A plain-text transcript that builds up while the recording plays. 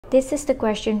This is the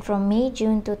question from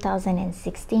May-June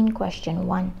 2016, question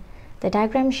 1. The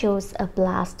diagram shows a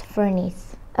blast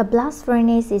furnace. A blast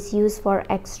furnace is used for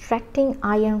extracting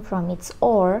iron from its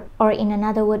ore, or in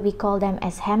another word we call them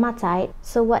as hematite.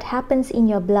 So what happens in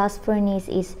your blast furnace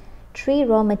is 3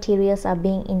 raw materials are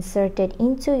being inserted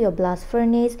into your blast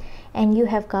furnace, and you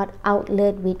have got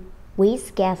outlet with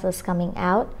waste gases coming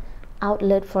out,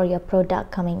 outlet for your product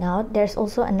coming out. There's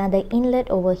also another inlet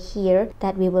over here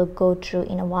that we will go through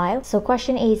in a while. So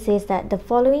question A says that the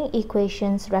following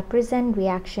equations represent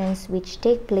reactions which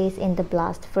take place in the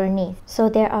blast furnace. So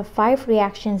there are 5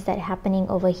 reactions that are happening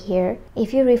over here.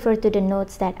 If you refer to the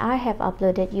notes that I have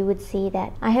uploaded, you would see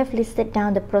that I have listed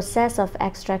down the process of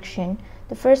extraction.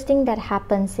 The first thing that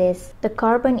happens is the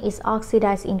carbon is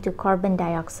oxidized into carbon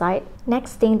dioxide.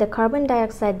 Next thing, the carbon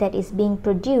dioxide that is being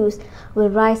produced will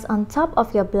rise on top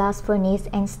of your blast furnace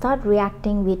and start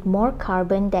reacting with more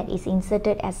carbon that is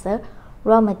inserted as a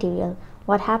raw material.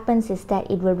 What happens is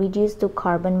that it will reduce to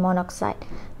carbon monoxide.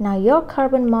 Now your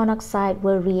carbon monoxide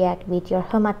will react with your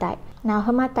hematite. Now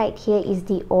hematite here is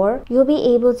the ore. You'll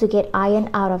be able to get iron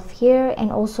out of here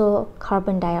and also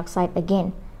carbon dioxide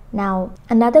again. Now,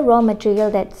 another raw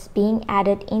material that's being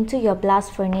added into your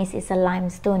blast furnace is a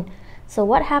limestone. So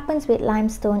what happens with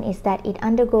limestone is that it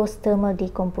undergoes thermal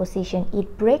decomposition.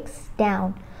 It breaks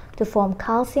down to form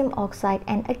calcium oxide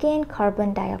and again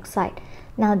carbon dioxide.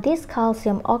 Now this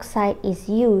calcium oxide is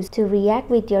used to react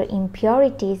with your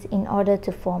impurities in order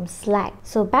to form slag.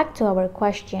 So back to our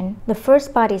question, the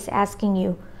first part is asking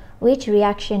you which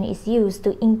reaction is used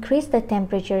to increase the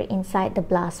temperature inside the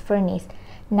blast furnace.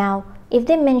 Now, if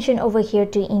they mention over here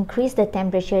to increase the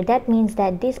temperature, that means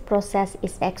that this process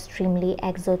is extremely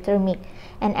exothermic.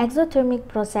 An exothermic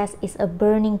process is a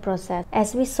burning process.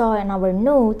 As we saw in our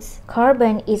notes,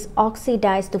 carbon is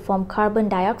oxidized to form carbon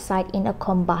dioxide in a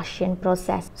combustion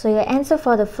process. So your answer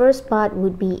for the first part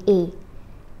would be A.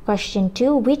 Question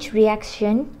 2, which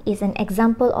reaction is an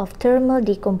example of thermal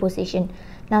decomposition?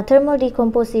 Now thermal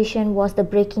decomposition was the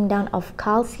breaking down of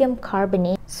calcium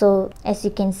carbonate. So as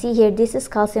you can see here, this is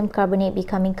calcium carbonate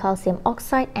becoming calcium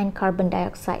oxide and carbon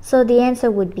dioxide. So the answer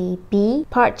would be B.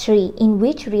 Part 3, in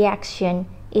which reaction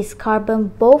is carbon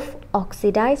both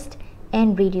oxidized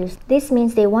and reduced? This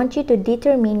means they want you to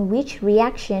determine which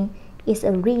reaction is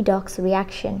a redox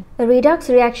reaction. A redox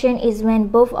reaction is when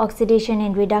both oxidation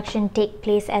and reduction take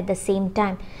place at the same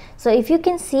time. So if you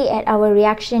can see at our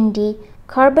reaction D,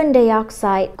 carbon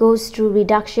dioxide goes through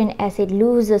reduction as it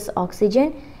loses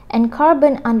oxygen, and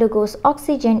carbon undergoes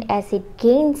oxygen as it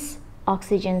gains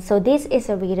oxygen. So this is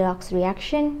a redox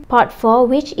reaction. Part 4,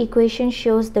 which equation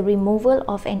shows the removal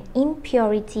of an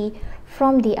impurity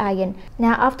from the iron?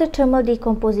 Now after thermal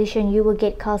decomposition, you will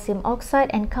get calcium oxide,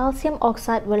 and calcium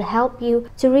oxide will help you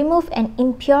to remove an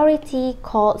impurity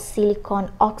called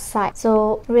silicon oxide.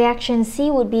 So reaction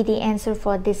C would be the answer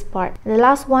for this part. The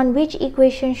last one, which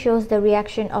equation shows the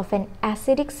reaction of an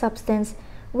acidic substance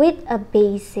with a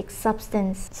basic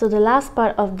substance? So the last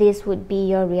part of this would be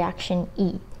your reaction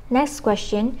E. Next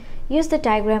question, use the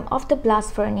diagram of the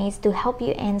blast furnace to help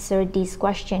you answer this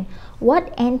question.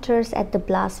 What enters at the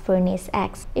blast furnace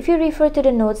X? If you refer to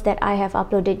the notes that I have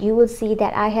uploaded, you will see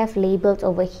that I have labeled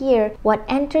over here what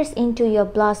enters into your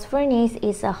blast furnace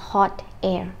is a hot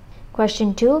air.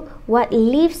 Question 2, what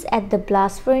leaves at the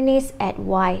blast furnace at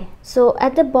Y? So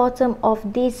at the bottom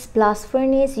of this blast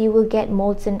furnace, you will get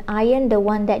molten iron, the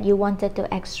one that you wanted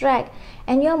to extract,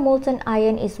 and your molten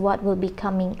iron is what will be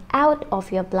coming out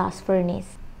of your blast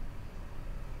furnace.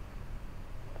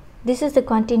 This is the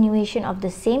continuation of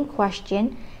the same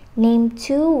question. Name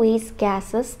 2 waste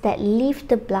gases that leave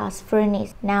the blast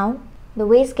furnace. Now, the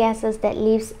waste gases that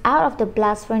leaves out of the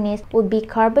blast furnace would be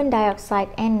carbon dioxide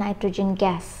and nitrogen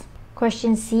gas.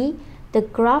 Question C, the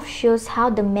graph shows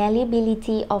how the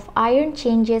malleability of iron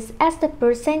changes as the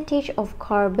percentage of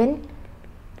carbon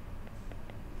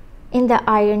in the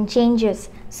iron changes.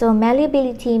 So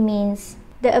malleability means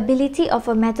the ability of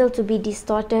a metal to be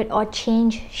distorted or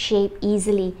change shape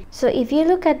easily. So if you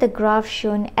look at the graph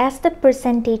shown, as the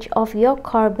percentage of your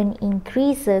carbon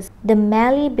increases, the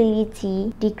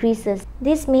malleability decreases.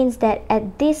 This means that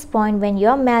at this point, when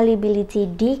your malleability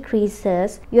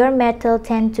decreases, your metal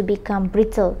tends to become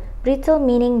brittle. Brittle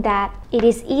meaning that it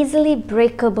is easily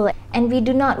breakable, and we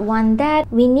do not want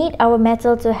that. We need our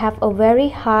metal to have a very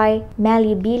high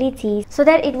malleability so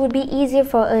that it would be easier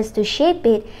for us to shape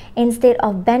it instead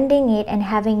of bending it and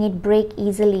having it break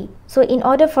easily. So in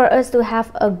order for us to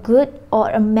have a good or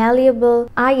a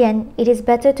malleable iron, it is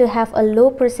better to have a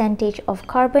low percentage of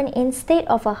carbon instead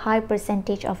of a high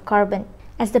percentage of carbon.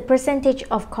 As the percentage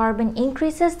of carbon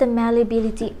increases, the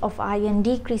malleability of iron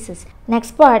decreases.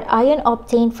 Next part, iron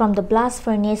obtained from the blast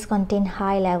furnace contain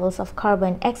high levels of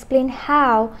carbon. Explain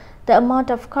how the amount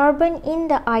of carbon in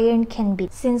the iron can be.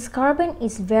 Since carbon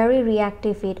is very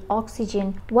reactive with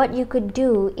oxygen, what you could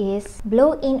do is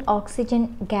blow in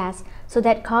oxygen gas so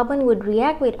that carbon would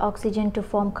react with oxygen to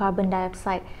form carbon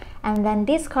dioxide, and then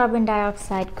this carbon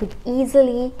dioxide could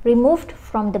easily be removed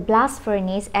from the blast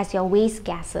furnace as your waste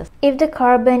gases. If the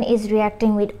carbon is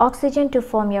reacting with oxygen to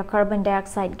form your carbon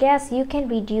dioxide gas, you can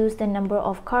reduce the number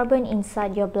of carbon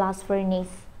inside your blast furnace.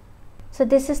 So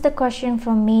this is the question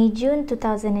from May-June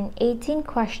 2018,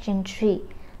 question 3.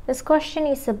 This question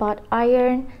is about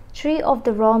iron. 3 of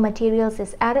the raw materials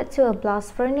is added to a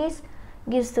blast furnace,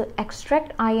 used to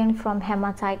extract iron from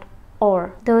hematite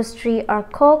ore. Those 3 are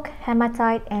coke,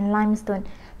 hematite, and limestone.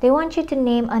 They want you to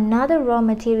name another raw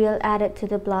material added to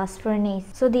the blast furnace.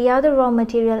 So the other raw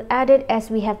material added, as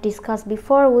we have discussed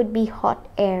before, would be hot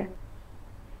air.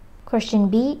 Question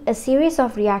B. A series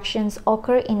of reactions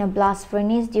occur in a blast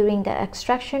furnace during the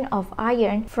extraction of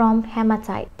iron from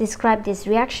hematite. Describe this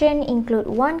reaction. Include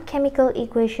one chemical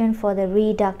equation for the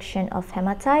reduction of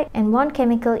hematite and one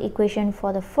chemical equation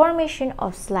for the formation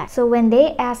of slag. So when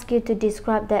they ask you to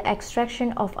describe the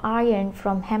extraction of iron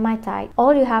from hematite,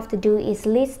 all you have to do is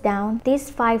list down these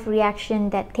 5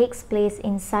 reactions that takes place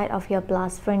inside of your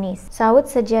blast furnace. So I would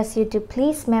suggest you to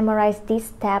please memorize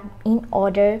this tab in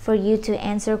order for you to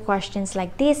answer questions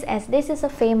like this, as this is a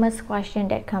famous question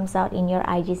that comes out in your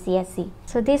IGCSE.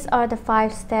 So these are the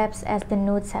 5 steps as the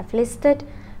notes have listed.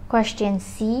 Question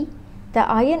C. The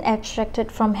iron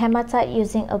extracted from hematite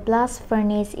using a blast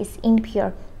furnace is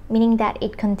impure, meaning that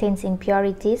it contains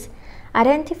impurities.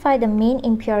 Identify the main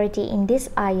impurity in this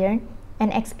iron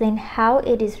and explain how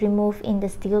it is removed in the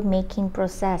steel making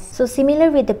process. So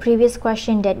similar with the previous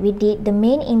question that we did, the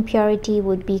main impurity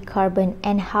would be carbon,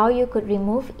 and how you could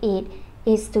remove it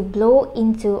is to blow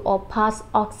into or pass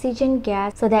oxygen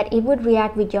gas so that it would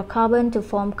react with your carbon to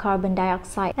form carbon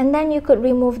dioxide, and then you could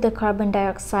remove the carbon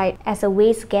dioxide as a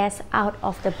waste gas out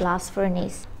of the blast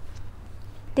furnace.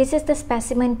 This is the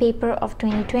specimen paper of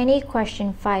 2020,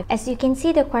 question 5. As you can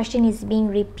see, the question is being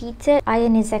repeated.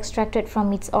 Iron is extracted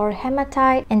from its ore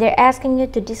hematite, and they're asking you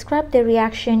to describe the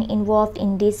reaction involved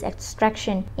in this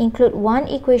extraction. Include one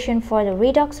equation for the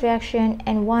redox reaction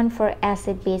and one for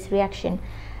acid-base reaction.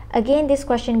 Again, this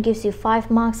question gives you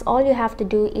 5 marks. All you have to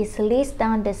do is list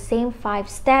down the same 5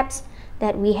 steps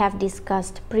that we have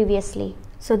discussed previously.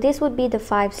 So this would be the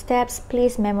 5 steps.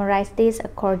 Please memorize this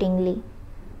accordingly.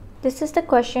 This is the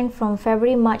question from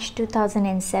February-March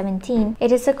 2017.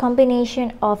 It is a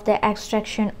combination of the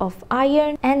extraction of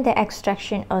iron and the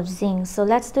extraction of zinc. So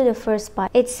let's do the first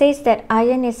part. It says that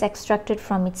iron is extracted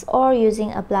from its ore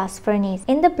using a blast furnace.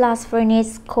 In the blast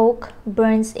furnace, coke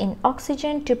burns in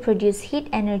oxygen to produce heat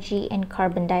energy and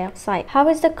carbon dioxide. How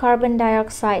is the carbon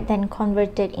dioxide then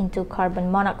converted into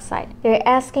carbon monoxide? They're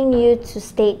asking you to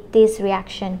state this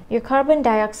reaction. Your carbon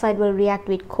dioxide will react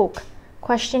with coke.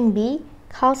 Question B.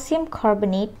 Calcium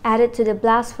carbonate added to the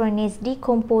blast furnace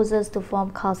decomposes to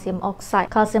form calcium oxide.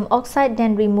 Calcium oxide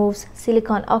then removes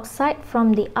silicon oxide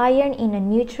from the iron in a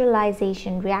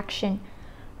neutralization reaction.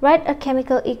 Write a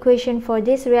chemical equation for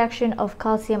this reaction of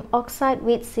calcium oxide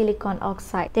with silicon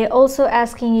oxide. They're also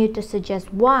asking you to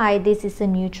suggest why this is a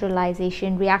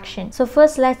neutralization reaction. So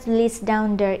first, let's list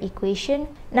down their equation.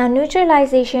 Now,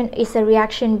 neutralization is a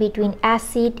reaction between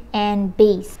acid and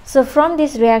base. So from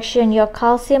this reaction, your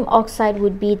calcium oxide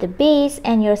would be the base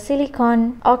and your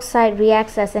silicon oxide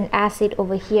reacts as an acid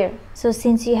over here. So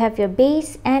since you have your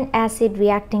base and acid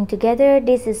reacting together,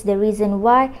 this is the reason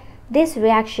why this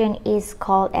reaction is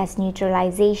called as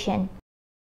neutralization.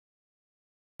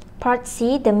 Part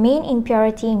C. The main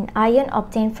impurity in iron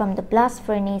obtained from the blast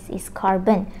furnace is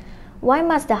carbon. Why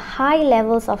must the high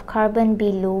levels of carbon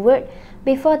be lowered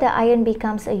before the iron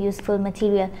becomes a useful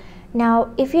material? Now,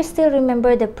 if you still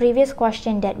remember the previous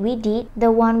question that we did, the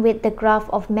one with the graph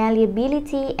of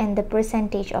malleability and the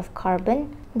percentage of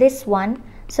carbon, this one.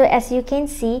 So as you can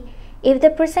see, if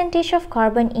the percentage of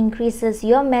carbon increases,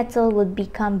 your metal would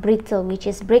become brittle, which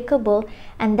is breakable,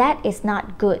 and that is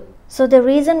not good. So the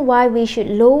reason why we should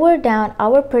lower down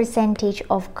our percentage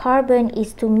of carbon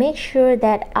is to make sure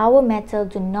that our metal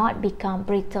do not become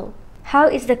brittle. How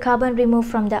is the carbon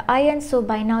removed from the iron? So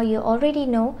by now you already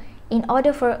know, in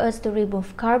order for us to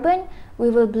remove carbon, we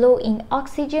will blow in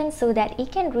oxygen so that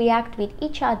it can react with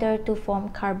each other to form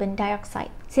carbon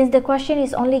dioxide. Since the question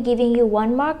is only giving you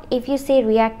 1 mark, if you say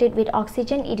reacted with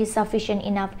oxygen, it is sufficient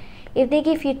enough. If they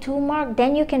give you 2 marks,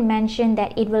 then you can mention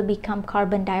that it will become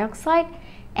carbon dioxide.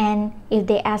 And if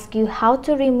they ask you how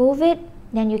to remove it,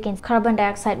 then you can carbon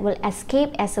dioxide will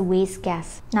escape as a waste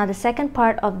gas. Now the second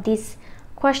part of this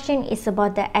question is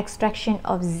about the extraction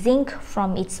of zinc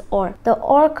from its ore. The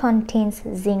ore contains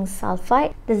zinc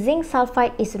sulfide. The zinc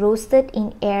sulfide is roasted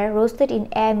in air. Roasted in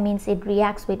air means it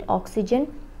reacts with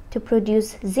oxygen to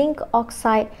produce zinc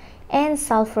oxide and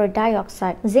sulfur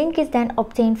dioxide. Zinc is then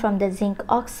obtained from the zinc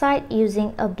oxide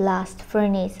using a blast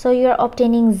furnace. So you're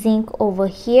obtaining zinc over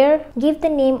here. Give the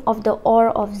name of the ore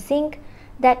of zinc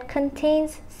that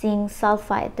contains zinc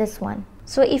sulfide, this one.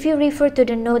 So if you refer to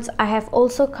the notes, I have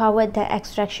also covered the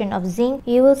extraction of zinc.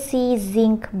 You will see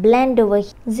zinc blende over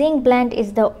here. Zinc blende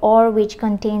is the ore which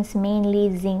contains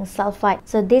mainly zinc sulfide.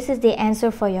 So this is the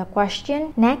answer for your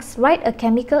question. Next, write a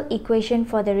chemical equation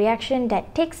for the reaction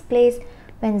that takes place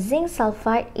when zinc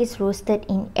sulfide is roasted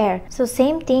in air. So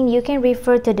same thing, you can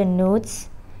refer to the notes.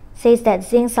 Says that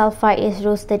zinc sulfide is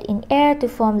roasted in air to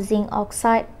form zinc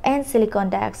oxide and silicon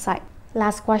dioxide.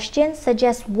 Last question,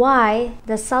 suggest why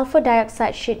the sulfur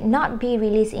dioxide should not be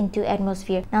released into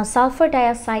atmosphere. Now sulfur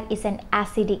dioxide is an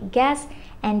acidic gas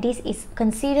and this is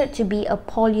considered to be a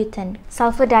pollutant.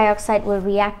 Sulfur dioxide will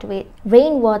react with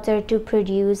rainwater to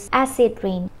produce acid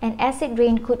rain, and acid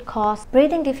rain could cause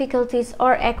breathing difficulties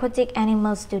or aquatic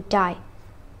animals to die.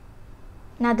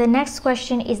 Now the next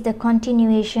question is the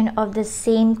continuation of the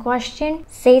same question.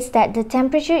 Says that the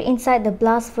temperature inside the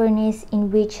blast furnace in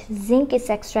which zinc is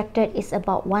extracted is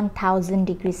about 1000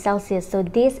 degrees Celsius. So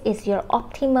this is your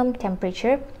optimum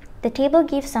temperature. The table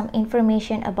gives some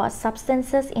information about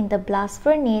substances in the blast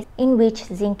furnace in which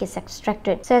zinc is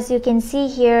extracted. So as you can see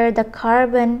here, the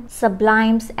carbon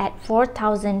sublimes at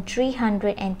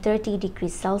 4330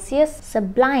 degrees Celsius.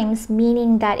 Sublimes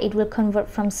meaning that it will convert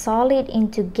from solid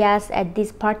into gas at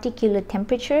this particular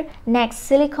temperature. Next,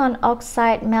 silicon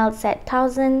oxide melts at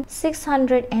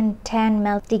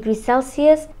 1610 degrees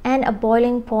Celsius and a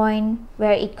boiling point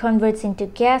where it converts into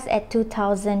gas at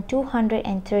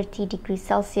 2230 degrees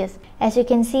Celsius. As you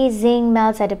can see, zinc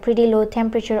melts at a pretty low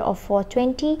temperature of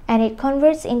 420 and it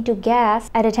converts into gas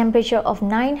at a temperature of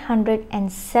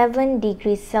 907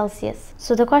 degrees Celsius.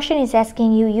 So the question is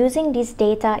asking you, using this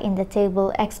data in the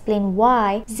table, explain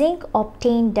why zinc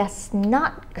obtained does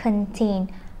not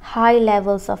contain high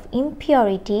levels of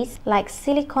impurities like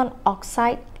silicon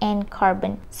oxide and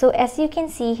carbon. So as you can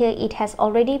see here, it has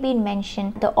already been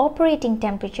mentioned, the operating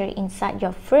temperature inside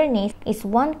your furnace is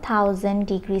 1000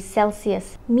 degrees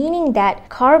Celsius, meaning that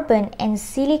carbon and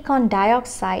silicon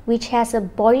dioxide, which has a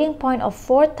boiling point of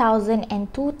 4000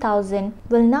 and 2000,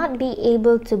 will not be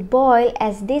able to boil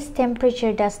as this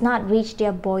temperature does not reach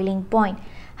their boiling point.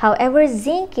 However,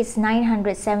 zinc is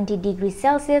 970 degrees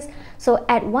Celsius, so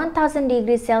at 1000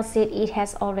 degrees Celsius it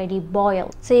has already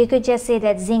boiled. So you could just say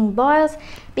that zinc boils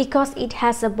because it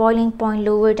has a boiling point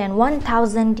lower than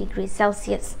 1000 degrees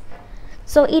Celsius.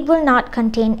 So it will not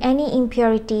contain any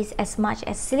impurities as much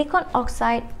as silicon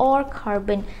oxide or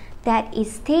carbon that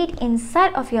is stayed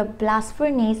inside of your blast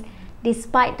furnace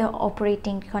despite the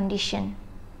operating condition.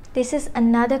 This is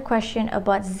another question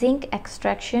about zinc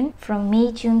extraction from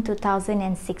May-June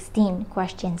 2016.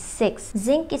 Question 6.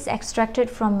 Zinc is extracted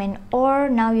from an ore.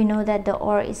 Now you know that the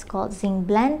ore is called zinc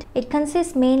blende. It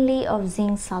consists mainly of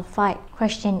zinc sulfide.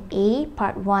 Question A,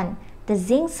 part 1. The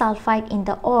zinc sulfide in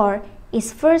the ore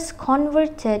is first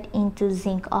converted into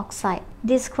zinc oxide.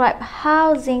 Describe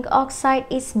how zinc oxide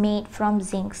is made from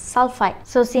zinc sulfide.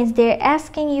 So since they're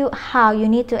asking you how, you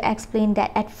need to explain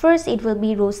that at first it will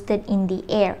be roasted in the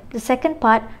air. The second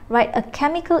part, write a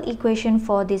chemical equation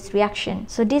for this reaction.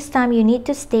 So this time you need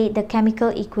to state the chemical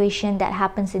equation that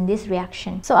happens in this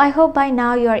reaction. So I hope by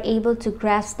now you are able to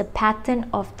grasp the pattern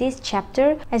of this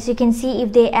chapter. As you can see,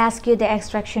 if they ask you the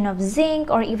extraction of zinc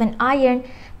or even iron,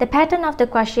 the pattern of the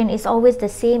question is always the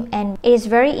same, and it is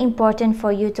very important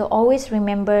for you to always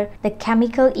remember the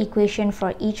chemical equation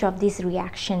for each of these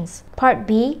reactions. Part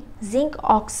B, zinc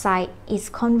oxide is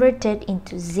converted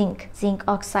into zinc. Zinc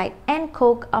oxide and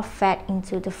coke are fed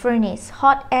into the furnace.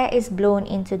 Hot air is blown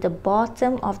into the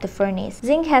bottom of the furnace.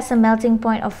 Zinc has a melting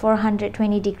point of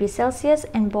 420 degrees Celsius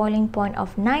and boiling point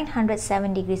of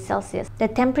 907 degrees Celsius. The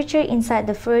temperature inside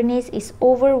the furnace is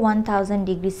over 1000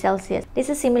 degrees Celsius. This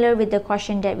is similar with the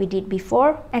question that we did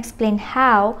before. Explain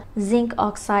how zinc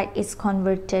oxide is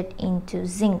converted into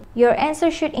zinc. Your answer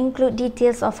should include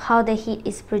details of how the heat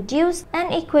is produced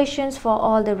and equations for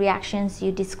all the reactions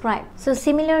you describe. So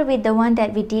similar with the one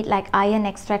that we did like iron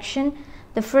extraction,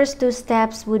 The first two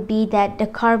steps would be that the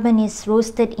carbon is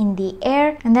roasted in the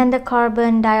air, and then the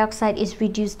carbon dioxide is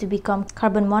reduced to become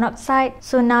carbon monoxide.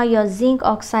 So now your zinc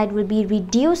oxide will be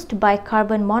reduced by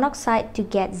carbon monoxide to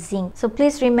get zinc. So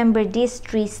please remember these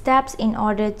three steps in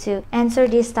order to answer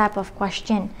this type of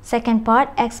question. Second part,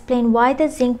 explain why the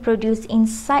zinc produced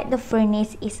inside the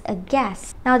furnace is a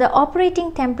gas. Now the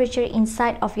operating temperature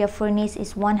inside of your furnace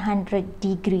is 100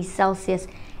 degrees Celsius.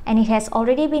 And it has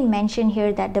already been mentioned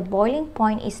here that the boiling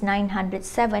point is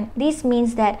 907. This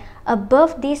means that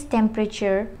above this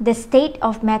temperature, the state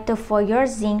of matter for your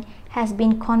zinc has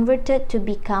been converted to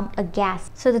become a gas.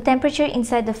 So the temperature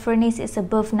inside the furnace is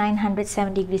above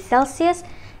 907 degrees Celsius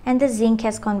and the zinc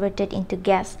has converted into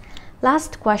gas.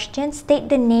 Last question, state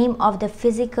the name of the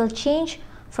physical change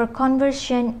for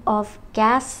conversion of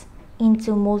gas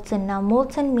into molten. Now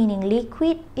molten meaning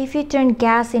liquid. If you turn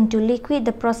gas into liquid,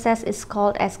 the process is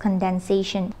called as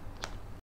condensation.